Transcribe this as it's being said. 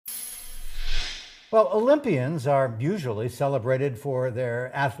Well, Olympians are usually celebrated for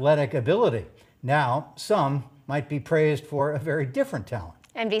their athletic ability. Now, some might be praised for a very different talent.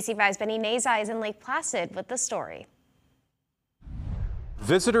 NBC5's Benny Nazai is in Lake Placid with the story.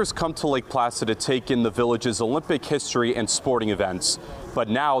 Visitors come to Lake Placid to take in the village's Olympic history and sporting events, but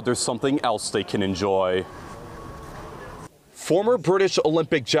now there's something else they can enjoy. Former British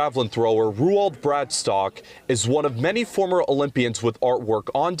Olympic javelin thrower Roald Bradstock is one of many former Olympians with artwork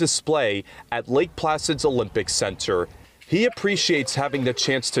on display at Lake Placid's Olympic Center. He appreciates having the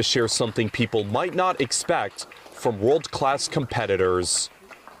chance to share something people might not expect from world-class competitors.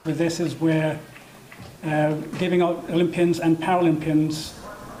 This is where giving Olympians and Paralympians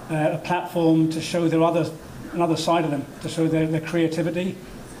a platform to show another side of them, to show their creativity.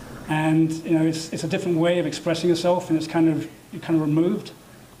 And it's a different way of expressing yourself, and you're kind of removed.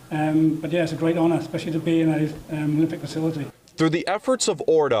 But yeah, it's a great honor, especially to be in an Olympic facility. Through the efforts of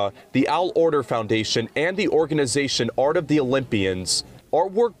ORDA, the Al Order Foundation, and the organization Art of the Olympians,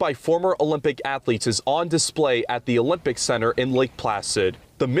 artwork by former Olympic athletes is on display at the Olympic Center in Lake Placid.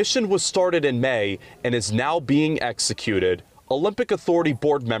 The mission was started in May and is now being executed. Olympic Authority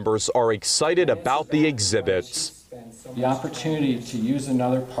board members are excited about the exhibits. The opportunity to use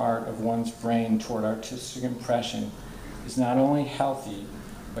another part of one's brain toward artistic impression is not only healthy,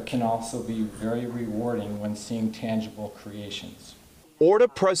 but can also be very rewarding when seeing tangible creations.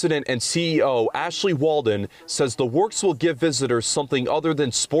 ORDA President and CEO Ashley Walden says the works will give visitors something other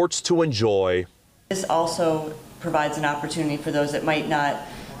than sports to enjoy. This also provides an opportunity for those that might not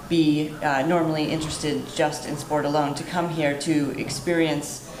be normally interested just in sport alone to come here to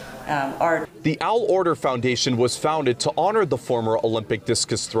experience art. The Al Order Foundation was founded to honor the former Olympic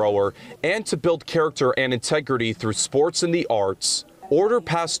discus thrower and to build character and integrity through sports and the arts. Order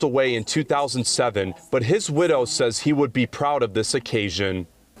passed away in 2007, but his widow says he would be proud of this occasion.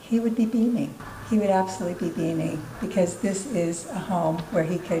 He would be beaming. He would absolutely be beaming because this is a home where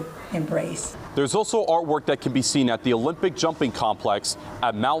he could embrace. There's also artwork that can be seen at the Olympic Jumping Complex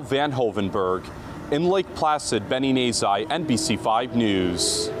at Mount Van Hovenberg. In Lake Placid, Benny Nazai, NBC5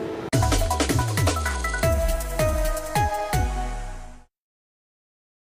 News.